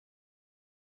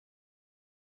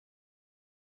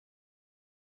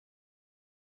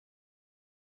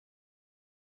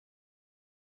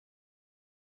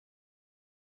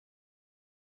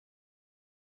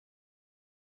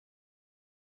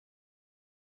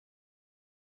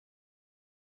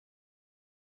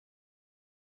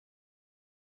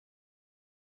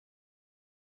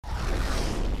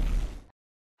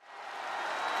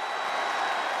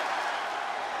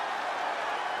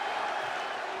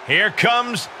Here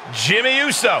comes Jimmy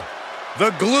Uso.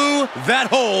 The glue that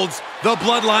holds the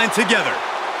bloodline together.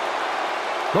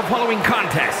 The following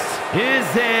contest is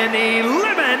an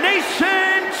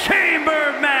Elimination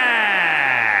Chamber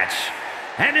match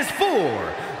and is for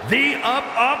the Up,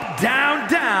 Up, Down,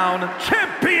 Down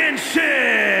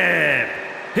Championship.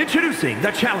 Introducing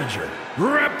the challenger,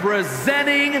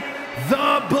 representing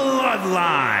the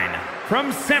Bloodline,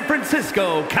 from San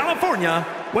Francisco, California,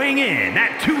 weighing in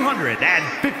at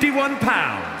 251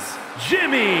 pounds,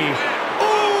 Jimmy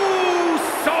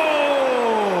Uso.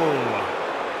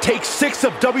 Take 6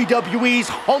 of WWE's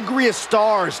hungriest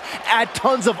stars, add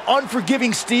tons of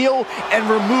unforgiving steel, and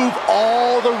remove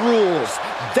all the rules.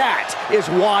 That is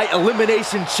why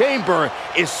Elimination Chamber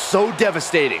is so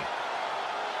devastating.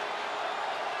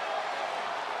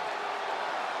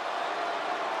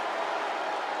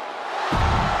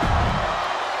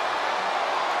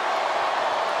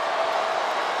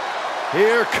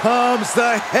 Here comes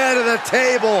the head of the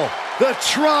table, the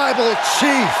Tribal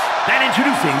Chief. And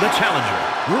introducing the challenger,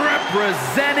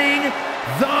 representing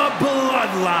the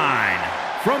Bloodline,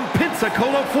 from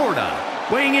Pensacola, Florida,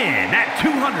 weighing in at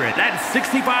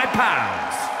 265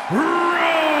 pounds,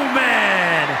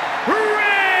 Roman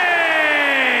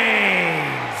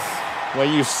Reigns.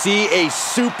 When you see a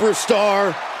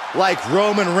superstar like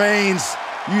Roman Reigns,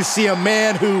 you see a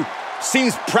man who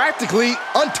seems practically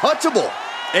untouchable.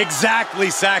 Exactly,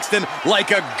 Saxton,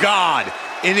 like a god,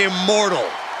 an immortal.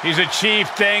 He's achieved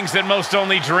things that most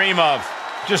only dream of.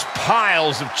 Just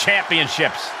piles of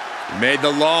championships. He made the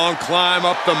long climb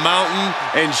up the mountain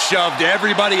and shoved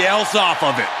everybody else off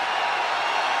of it.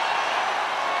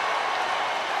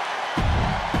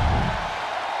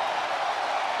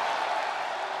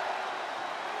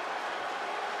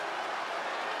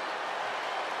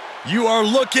 You are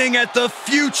looking at the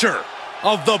future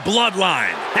of the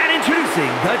Bloodline. And introducing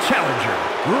the challenger,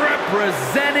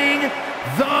 representing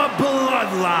the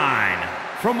Bloodline,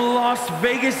 from Las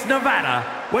Vegas, Nevada,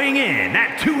 weighing in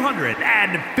at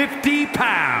 250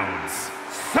 pounds,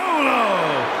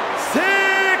 Solo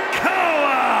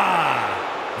Sikoa.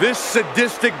 This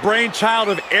sadistic brainchild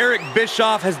of Eric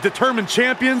Bischoff has determined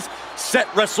champions, set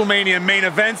WrestleMania main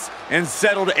events, and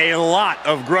settled a lot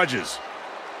of grudges.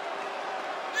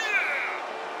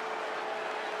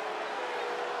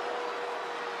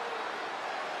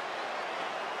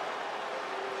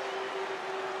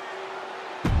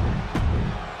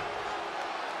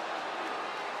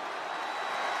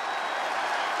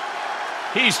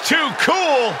 He's too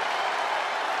cool.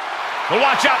 But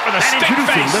watch out for the stick face.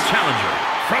 Introducing the challenger,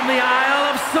 from the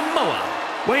Isle of Samoa,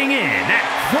 weighing in at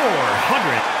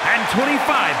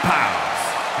 425 pounds,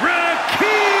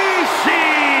 Rikishi.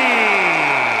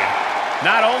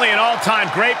 Not only an all-time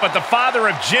great, but the father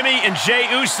of Jimmy and Jey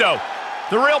Uso.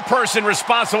 The real person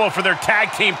responsible for their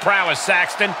tag team prowess,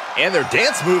 Saxton. And their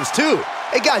dance moves, too.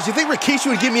 Hey, guys, you think Rikishi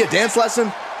would give me a dance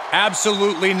lesson?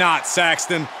 Absolutely not,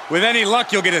 Saxton. With any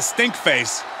luck, you'll get a stink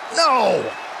face. No.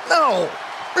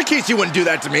 Rikishi wouldn't do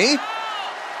that to me.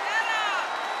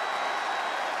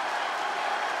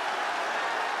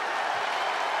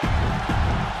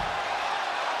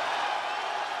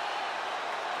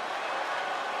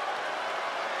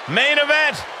 Main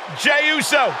event, Jey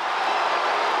Uso.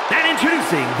 And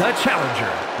introducing the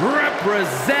challenger,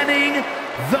 representing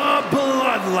the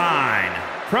Bloodline,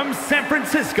 from San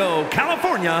Francisco,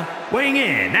 California, weighing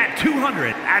in at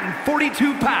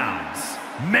 242 pounds,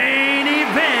 main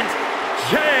event,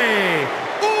 Jey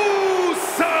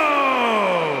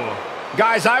Uso.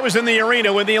 Guys, I was in the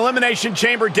arena when the Elimination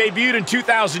Chamber debuted in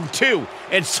 2002,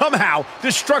 and somehow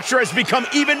this structure has become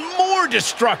even more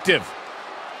destructive.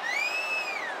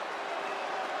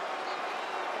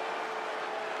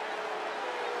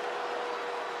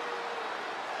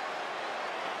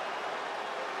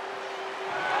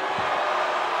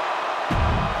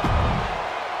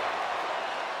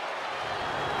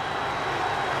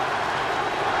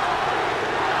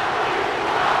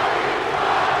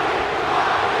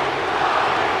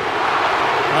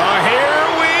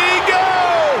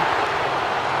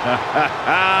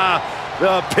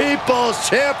 The People's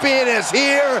Champion is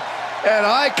here, an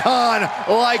icon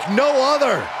like no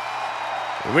other.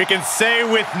 We can say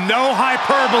with no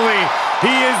hyperbole,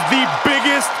 he is the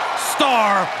biggest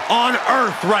star on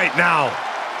earth right now.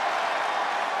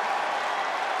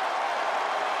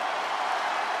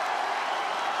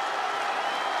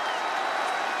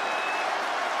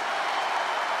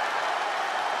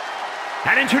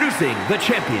 And introducing the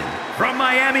champion, from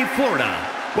Miami, Florida,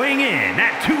 weighing in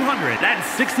at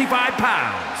 265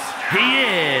 pounds, he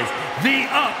is the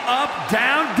Up, Up,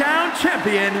 Down, Down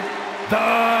champion, The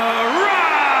Rock!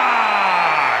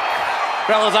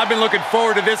 Fellas, I've been looking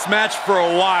forward to this match for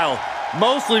a while.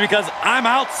 Mostly because I'm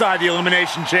outside the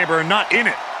Elimination Chamber and not in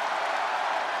it.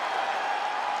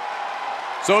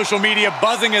 Social media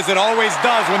buzzing as it always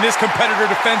does when this competitor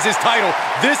defends his title.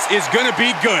 This is gonna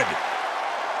be good.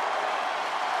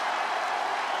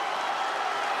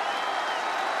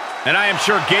 And I am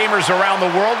sure gamers around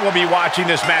the world will be watching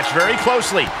this match very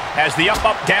closely as the Up,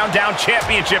 Up, Down, Down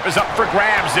Championship is up for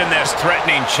grabs in this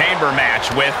threatening chamber match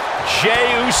with Jey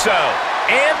Uso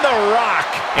and The Rock.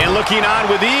 And looking on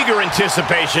with eager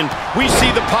anticipation, we see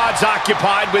the pods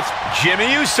occupied with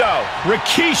Jimmy Uso,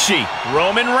 Rikishi,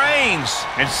 Roman Reigns,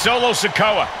 and Solo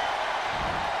Sikoa.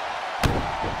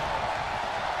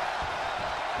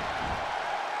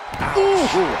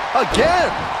 Ooh,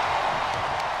 again.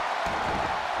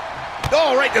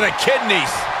 Oh, right to the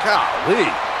kidneys. Golly.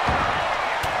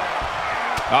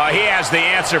 Oh, he has the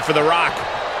answer for The Rock.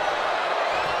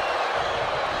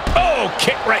 Oh,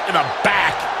 kick right to the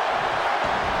back.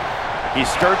 He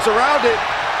skirts around it.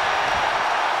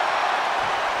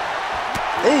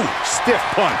 Ooh, stiff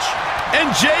punch.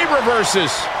 And Jey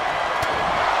reverses.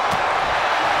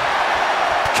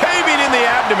 Caving in the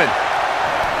abdomen.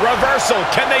 Reversal.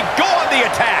 Can they go on the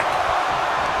attack?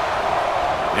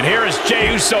 And here is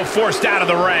Jey Uso forced out of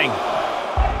the ring.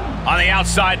 On the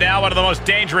outside now, one of the most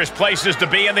dangerous places to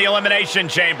be in the Elimination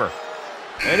Chamber.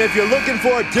 And if you're looking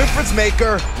for a difference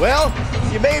maker, well,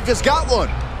 you may have just got one.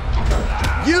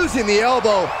 Using the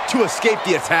elbow to escape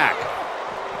the attack.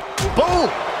 Boom!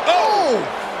 Oh!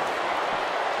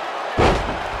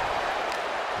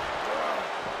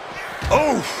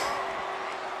 Oh!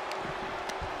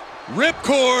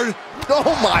 Ripcord!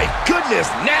 Oh my goodness,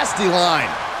 nasty line.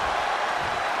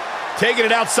 Taking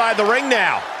it outside the ring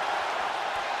now.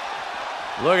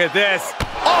 Look at this.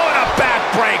 Oh, and a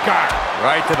backbreaker.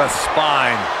 Right to the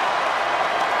spine.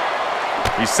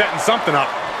 He's setting something up.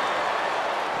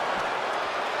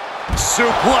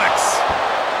 Suplex.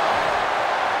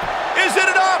 Is it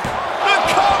enough? The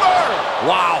cover.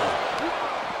 Wow.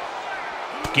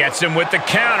 Gets him with the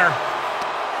counter.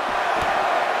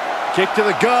 Kick to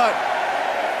the gut.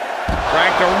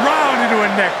 Cranked around into a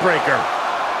neck breaker.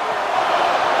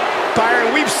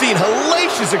 Byron, we've seen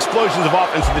hellacious explosions of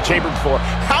offense in the chamber before.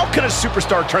 How can a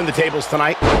superstar turn the tables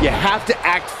tonight? You have to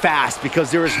act fast because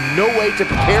there is no way to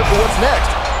prepare for what's next.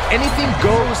 Anything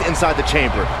goes inside the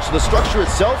chamber, so the structure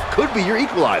itself could be your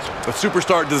equalizer. A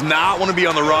superstar does not want to be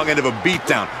on the wrong end of a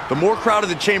beatdown. The more crowded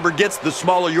the chamber gets, the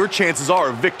smaller your chances are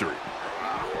of victory.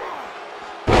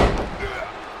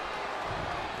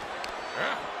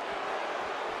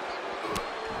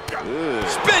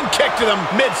 Spin kick to the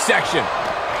midsection.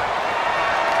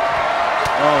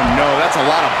 Oh no, that's a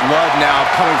lot of blood now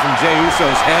coming from Jey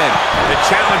Uso's head. The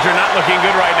challenger not looking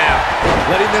good right now.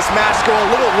 Letting this match go a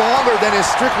little longer than is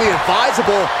strictly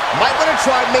advisable. Might want to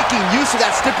try making use of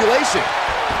that stipulation.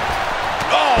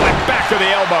 Oh, and back to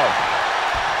the elbow.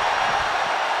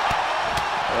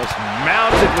 Just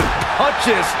mounted with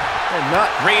punches and not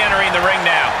Re-entering the ring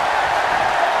now.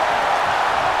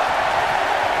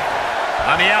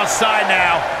 On the outside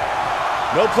now.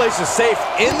 No place is safe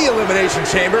in the Elimination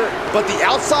Chamber, but the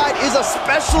outside is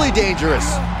especially dangerous.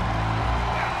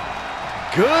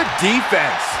 Good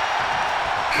defense.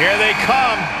 Here they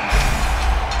come.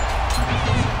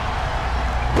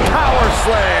 Power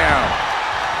slam.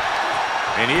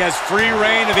 And he has free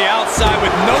reign to the outside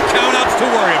with no countouts to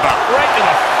worry about. Right to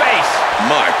the face.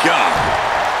 My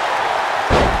God.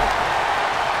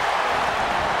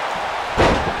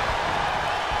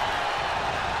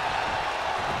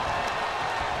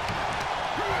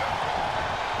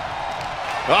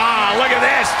 Ah, look at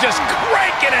this, just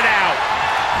cranking it out.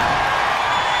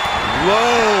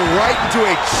 Low, right into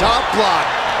a chop block.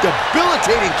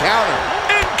 Debilitating counter.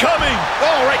 Incoming.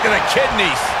 Oh, right to the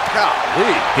kidneys.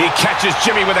 Golly. He catches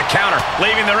Jimmy with a counter,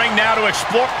 leaving the ring now to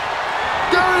explore.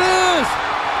 There it is.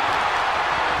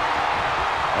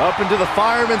 Up into the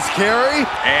fireman's carry.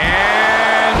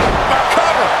 And a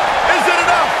cover. Is it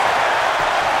enough?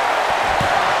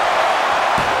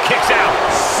 Kicks out.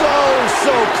 So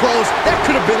close. That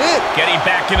could have been it. Getting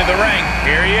back into the ring.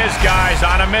 Here he is, guys,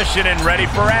 on a mission and ready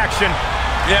for action.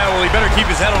 Yeah, well, he better keep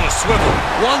his head on a swivel.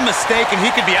 One mistake and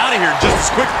he could be out of here just as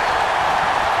quickly.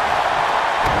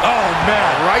 Oh,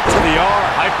 man. Right to the arm.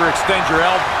 Hyperextend your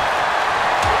elbow.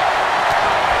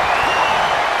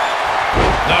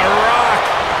 The Rock.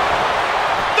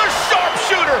 The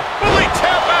sharpshooter. Will he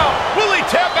tap out? Will he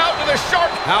tap out to the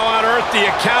sharp? How on earth do you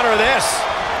counter this?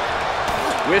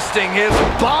 Twisting his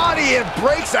body and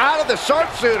breaks out of the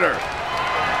sharpshooter.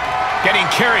 Getting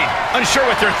carried, unsure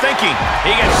what they're thinking.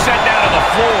 He gets sent down to the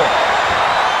floor.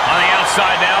 On the outside.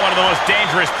 outside now, one of the most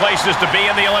dangerous places to be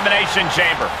in the Elimination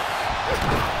Chamber.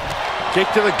 Kick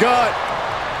to the gut.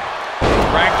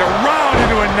 Dragged around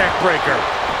into a neck breaker.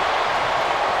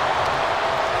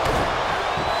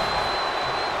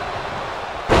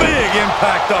 Big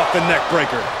impact off the neck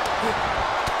breaker.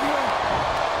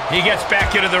 He gets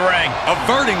back into the ring.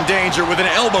 Averting danger with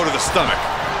an elbow to the stomach.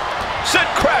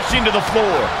 Sent crashing to the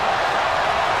floor.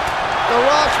 The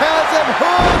Rock has him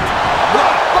hooked.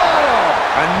 Rock bottom.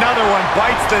 Another one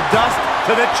bites the dust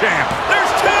to the champ. There's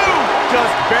two.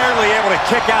 Just barely able to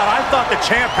kick out. I thought the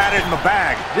champ had it in the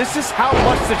bag. This is how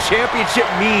much the championship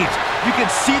means. You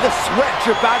can see the sweat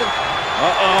drip out of...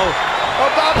 Uh-oh.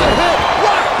 About to hit.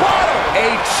 Rock bottom. A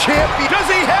champion. Does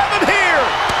he have him here?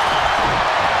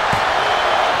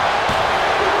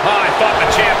 Oh, I thought the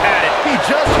champ had it. He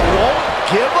just won't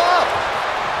give up.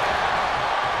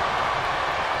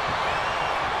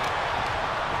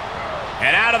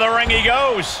 And out of the ring he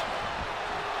goes.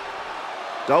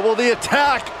 Double the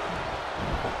attack.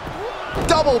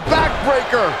 Double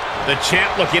backbreaker. The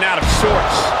champ looking out of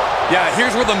sorts. Yeah,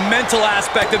 here's where the mental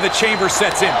aspect of the chamber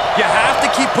sets in. You have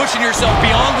to keep pushing yourself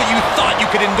beyond what you thought you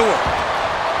could endure.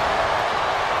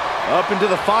 Up into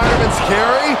the fireman's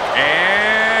carry.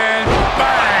 And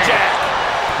bang! Jack.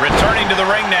 Returning to the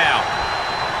ring now.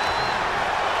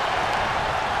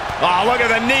 Oh, look at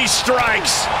the knee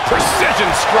strikes. Precision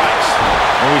strikes.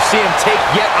 And we see him take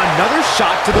yet another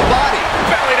shot to the body.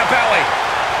 Belly to belly.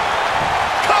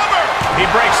 Cover. He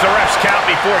breaks the ref's count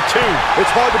before two.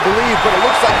 It's hard to believe, but it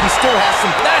looks like he still has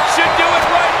some... That should do it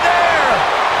right there.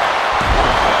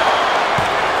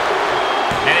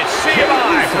 And it's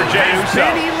CMI for Jey Uso.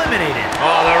 Been eliminated.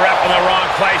 Oh, the ref in the wrong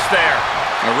place there.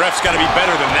 The ref's got to be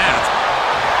better than that.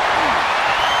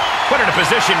 Put it in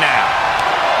position now.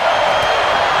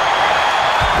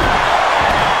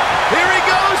 Here he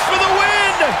goes for the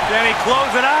win. Can he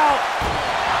close it out?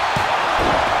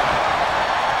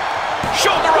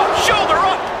 Shoulder up, shoulder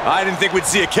up. I didn't think we'd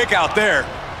see a kick out there.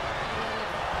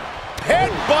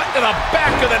 Headbutt to the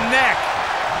back of the neck.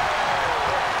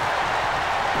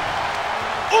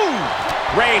 Ooh.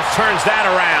 Reigns turns that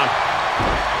around.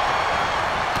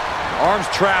 Arms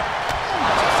trapped.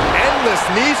 endless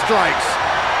knee strikes.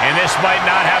 And this might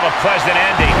not have a pleasant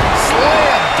ending.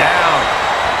 Slam Down.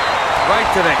 Right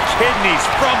to the kidneys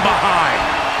from behind.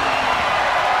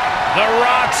 The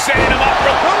Rock setting him up for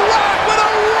the Rock with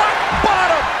a rock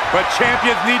bottom. But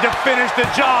champions need to finish the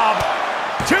job.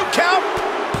 2 count.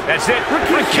 That's it.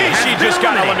 Rikishi just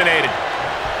got eliminated.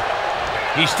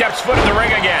 He steps foot in the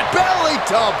ring again. belly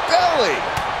to belly.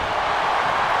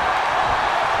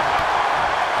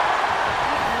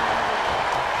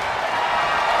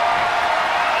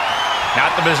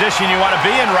 Not the position you want to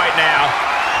be in right now.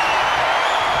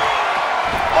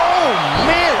 Oh,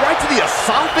 man, right to the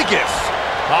esophagus.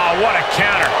 Oh, what a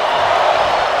counter.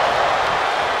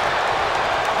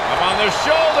 Up on the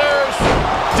shoulders.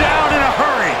 Down in a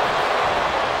hurry.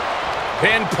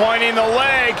 Pinpointing the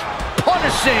leg.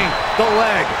 Punishing the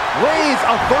leg. Reigns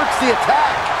averts the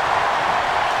attack.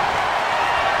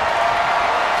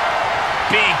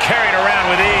 Being carried around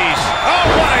with ease. Oh,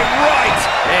 what a right.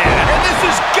 And this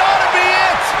has got to be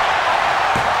it.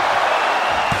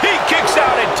 He kicks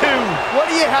out at 2. What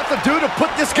do you have to do to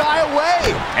put this guy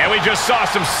away? And we just saw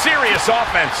some serious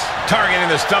offense. Targeting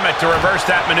the stomach to reverse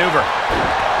that maneuver.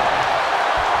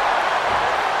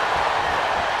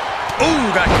 Ooh,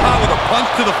 got caught with a punch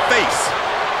to the face.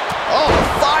 Oh,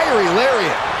 fiery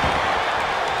lariat.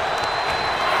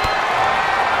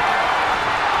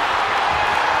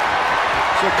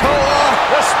 Sikoa.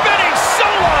 The spinning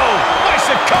solo by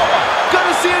Sikoa.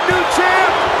 Gonna see a new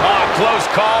champ. Ah, close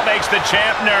call makes the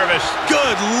champ nervous.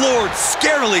 Good Lord,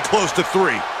 scarily close to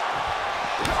 3.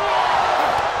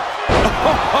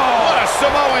 What a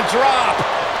Samoan drop.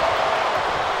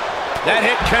 That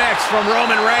hit connects from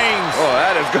Roman Reigns. Oh,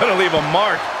 that is going to leave a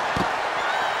mark.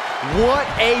 What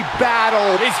a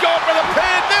battle. He's going for the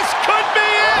pin. This could be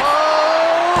it.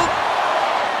 Oh,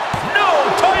 No,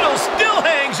 title still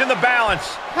hangs in the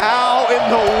balance. how in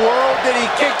the world did he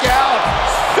kick out?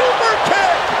 Super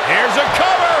kick. Here's a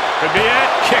cover. Could be it.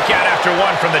 Kick out after 1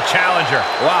 from the challenger.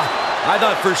 Wow, I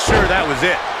thought for sure that was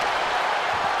it.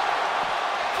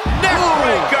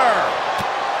 Neckbreaker.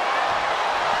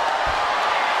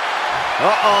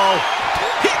 Uh-oh.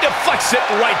 He deflects it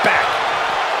right back.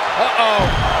 Uh-oh.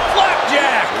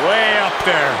 Flapjack. Way up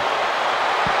there.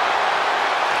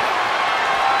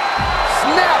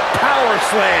 Snap power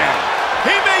slam.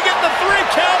 He may get the 3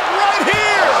 count right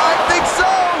here. I think so.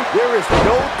 There is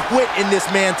no quit in this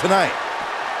man tonight.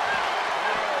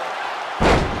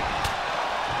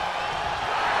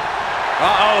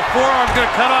 Uh-oh, forearm's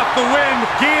gonna cut off the wind.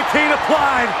 Guillotine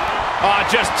applied. Oh,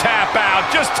 just tap out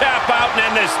and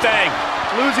end this thing.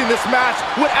 Losing this match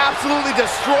would absolutely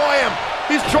destroy him.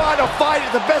 He's trying to fight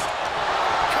at the best.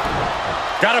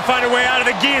 Gotta find a way out of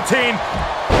the guillotine.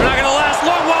 They're not gonna last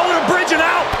long while we're bridging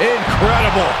out.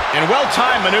 Incredible. And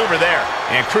well-timed maneuver there.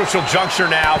 And crucial juncture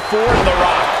now for The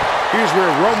Rock. Here's where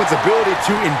Roman's ability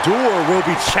to endure will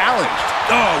be challenged.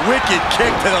 Oh, wicked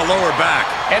kick to the lower back.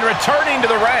 And returning to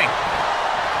the ring.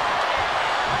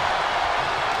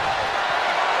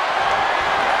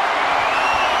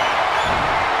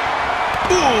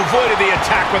 Ooh, avoided the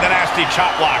attack with a nasty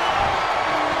chop block.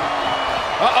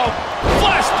 Uh-oh,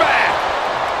 flashback.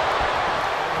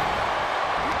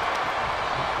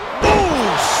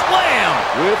 Ooh, slam.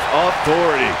 With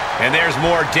authority. And there's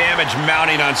more damage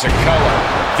mounting on Sikoa.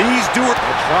 These do it.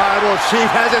 The Tribal Chief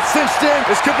has it cinched in.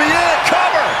 This could be it.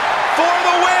 Cover for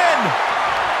the win.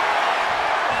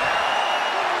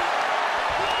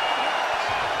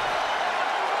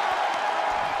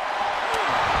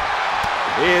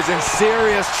 He is in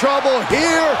serious trouble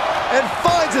here and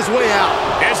finds his way out.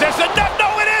 Is this enough?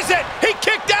 No, it isn't. He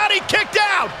kicked out. He kicked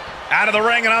out. Out of the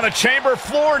ring and on the chamber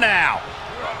floor now.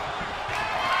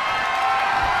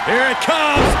 Here it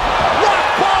comes. Rock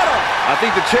bottom. I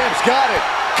think the champ's got it.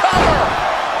 Cover.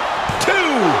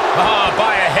 Two.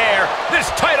 By a hair. This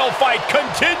title fight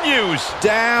continues.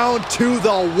 Down to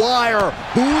the wire.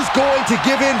 Who's going to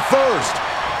give in first?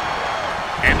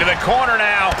 Into the corner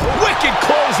now. Wicked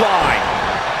clothesline.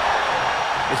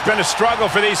 It's been a struggle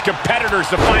for these competitors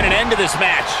to find an end to this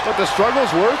match. But the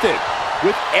struggle's worth it.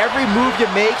 With every move you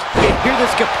make, you hear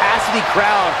this capacity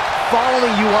crowd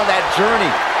following you on that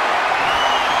journey.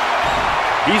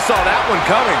 He saw that one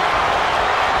coming.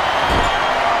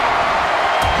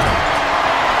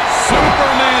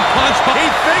 Superman punch. He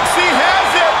thinks he has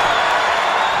it.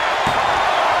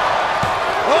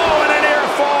 Oh, and a near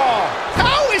fall.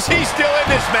 How is he still in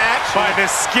this match? By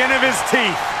the skin of his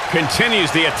teeth. Continues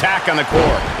the attack on the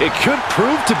core. It could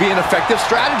prove to be an effective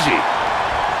strategy.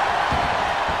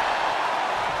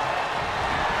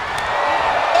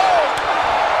 Oh!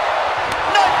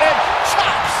 Knife edge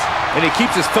chops. And he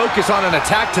keeps his focus on an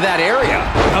attack to that area.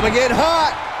 Coming in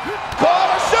hot.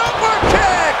 Oh, super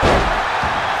kick.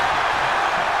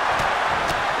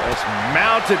 Just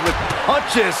mounted with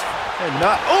punches. And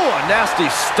not, oh, a nasty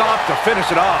stomp to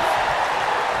finish it off.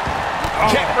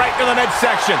 Kick right to the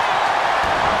midsection.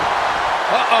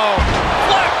 Uh-oh.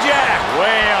 Blackjack.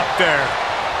 Way up there.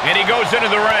 And he goes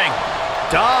into the ring.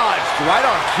 Dodged right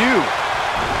on cue.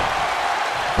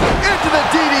 Into the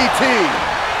DDT.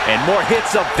 And more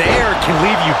hits up there can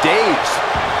leave you dazed.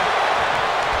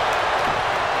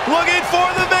 Looking for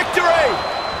the victory.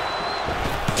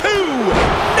 Two.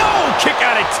 No. Kick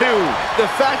out at two. The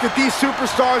fact that these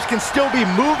superstars can still be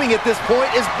moving at this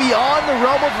point is beyond the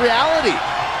realm of reality.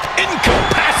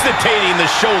 Incapacitating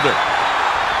the shoulder.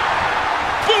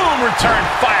 Boom, return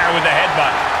fire with the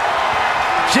headbutt.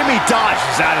 Jimmy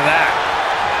dodges out of that.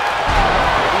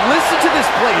 Listen to this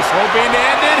place. Hoping to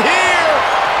end it here.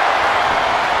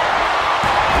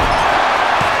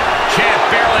 Champ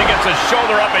barely gets a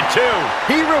shoulder up at two.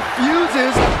 He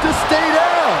refuses to stay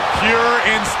down. Pure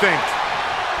instinct.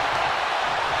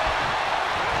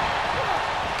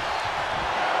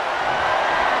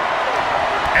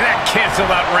 And that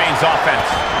canceled out Reigns' offense.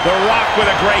 The Rock with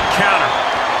a great counter.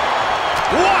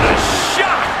 What a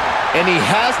shot! And he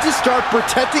has to start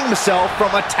protecting himself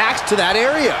from attacks to that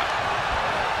area.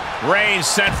 Reigns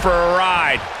sent for a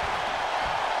ride.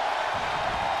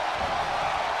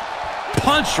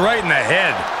 Punch right in the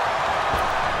head.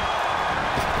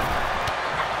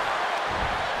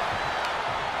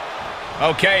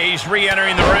 Okay, he's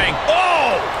re-entering the ring.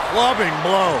 Oh! Clubbing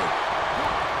blow.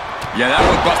 Yeah, that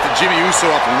one busted Jimmy Uso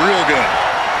up real good.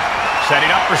 Setting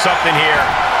up for something here.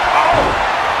 Oh!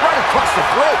 Right across the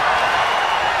throat.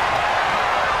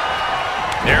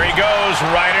 There he goes,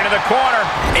 right into the corner.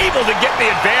 Able to get the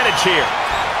advantage here.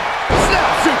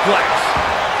 Snap suplex.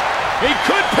 He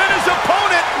could pin his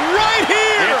opponent right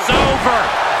here. It's over.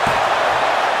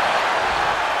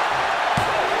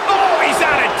 Oh, he's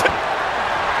out of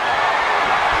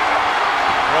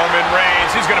Roman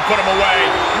Reigns, he's going to put him away.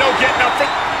 No getting up from...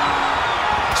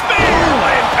 Spear!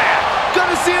 Impact!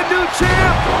 Gonna see a new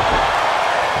champ!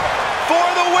 For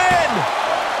the win!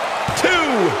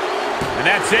 Two! And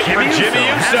that's it for Jimmy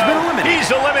Uso. He's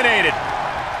eliminated.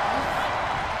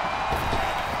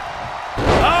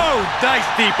 Oh, nice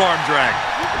deep arm drag.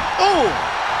 Oh!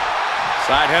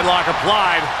 Side headlock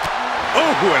applied. Oh,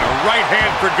 and a right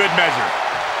hand for good measure.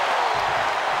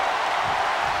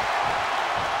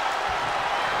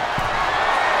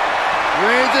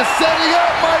 Reigns is setting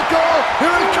up, Michael.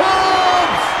 Here it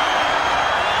comes.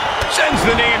 Sends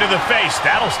the knee into the face.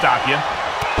 That'll stop you.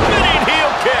 Spinning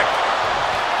heel kick.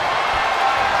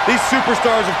 These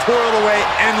superstars have toiled away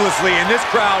endlessly, and this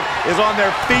crowd is on their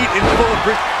feet in full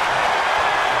appreciation.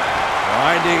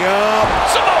 Winding up.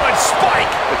 Samoan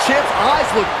spike. The champ's eyes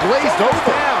look glazed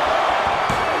over.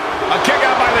 A kick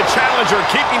out by the challenger,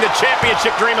 keeping the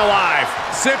championship dream alive.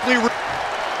 There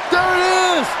it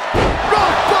is.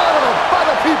 Rock bottom by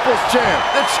the People's Champ.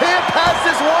 The champ has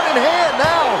this one in hand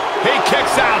now. He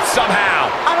kicks out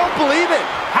somehow. I don't believe it.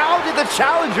 How did the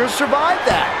challengers survive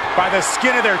that? By the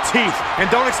skin of their teeth. And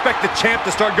don't expect the champ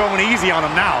to start going easy on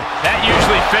them now. That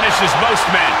usually finishes most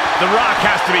men. The Rock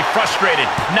has to be frustrated,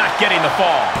 not getting the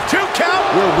fall. 2 count.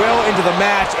 We're well into the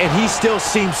match, and he still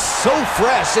seems so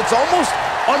fresh. It's almost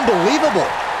unbelievable.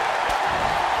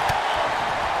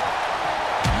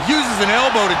 Uses an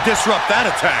elbow to disrupt that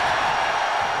attack.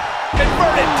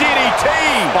 Inverted DDT.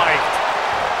 Spiked.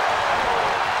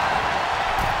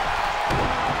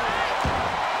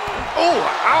 Oh,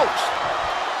 ouch.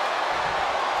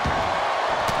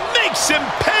 Makes him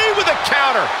pay with a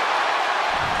counter.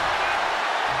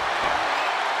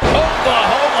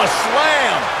 Oklahoma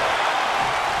slam.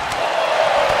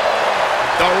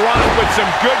 The Rock with some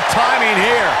good timing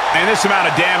here. And this amount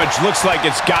of damage looks like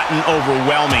it's gotten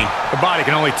overwhelming. The body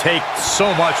can only take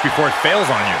so much before it fails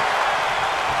on you.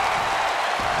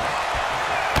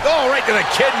 Oh, right to the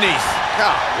kidneys.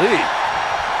 Golly.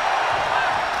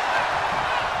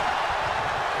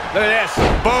 Look at this.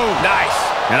 Boom. Nice.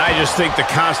 And I just think the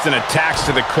constant attacks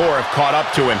to the core have caught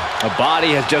up to him. The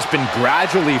body has just been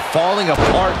gradually falling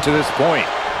apart to this point.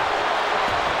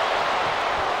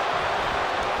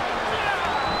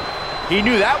 He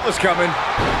knew that was coming.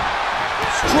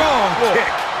 Strong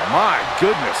kick. My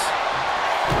goodness.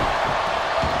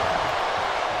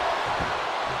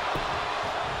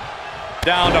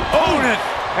 Down to opponent.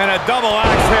 And a double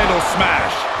axe handle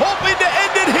smash. Hoping to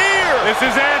end it here. This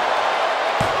is it.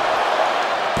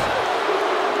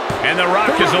 And the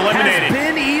Rock is eliminated.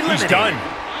 He's done.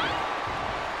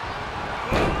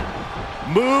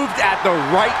 Moved at the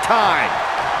right time.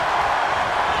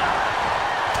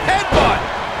 Headbutt.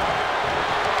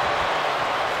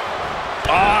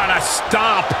 Oh, and a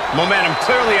stomp. Momentum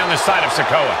clearly on the side of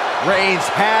Sikoa. Reigns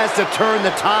has to turn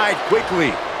the tide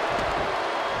quickly.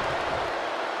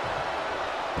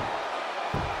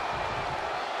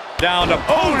 Down to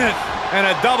opponent. And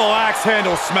a double axe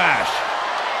handle smash.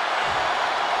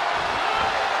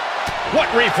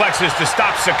 What reflexes to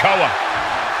stop Sikoa?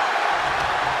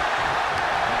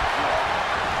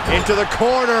 Into the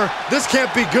corner. This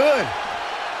can't be good.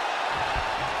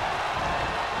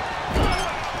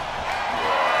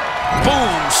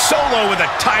 Boom! Solo with a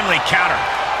timely counter.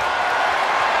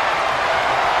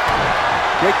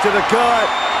 Kick to the gut.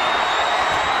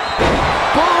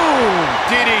 Boom!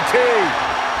 DDT.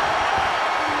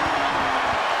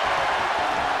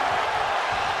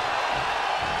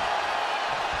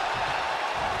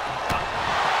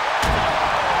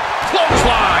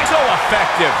 Clothesline. So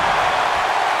effective.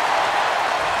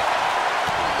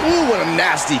 Ooh, what a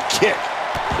nasty kick.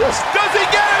 Does he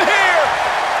get him here?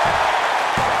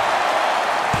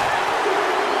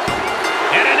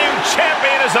 And a new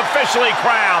champion is officially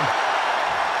crowned.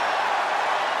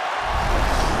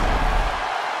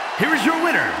 Here's your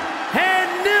winner, and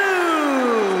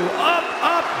new up,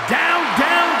 down,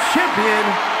 down champion,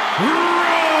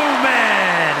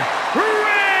 Roman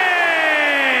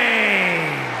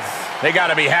Reigns. They got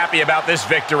to be happy about this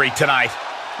victory tonight.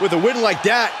 With a win like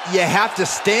that, you have to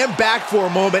stand back for a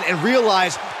moment and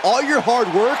realize all your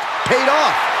hard work paid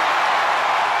off.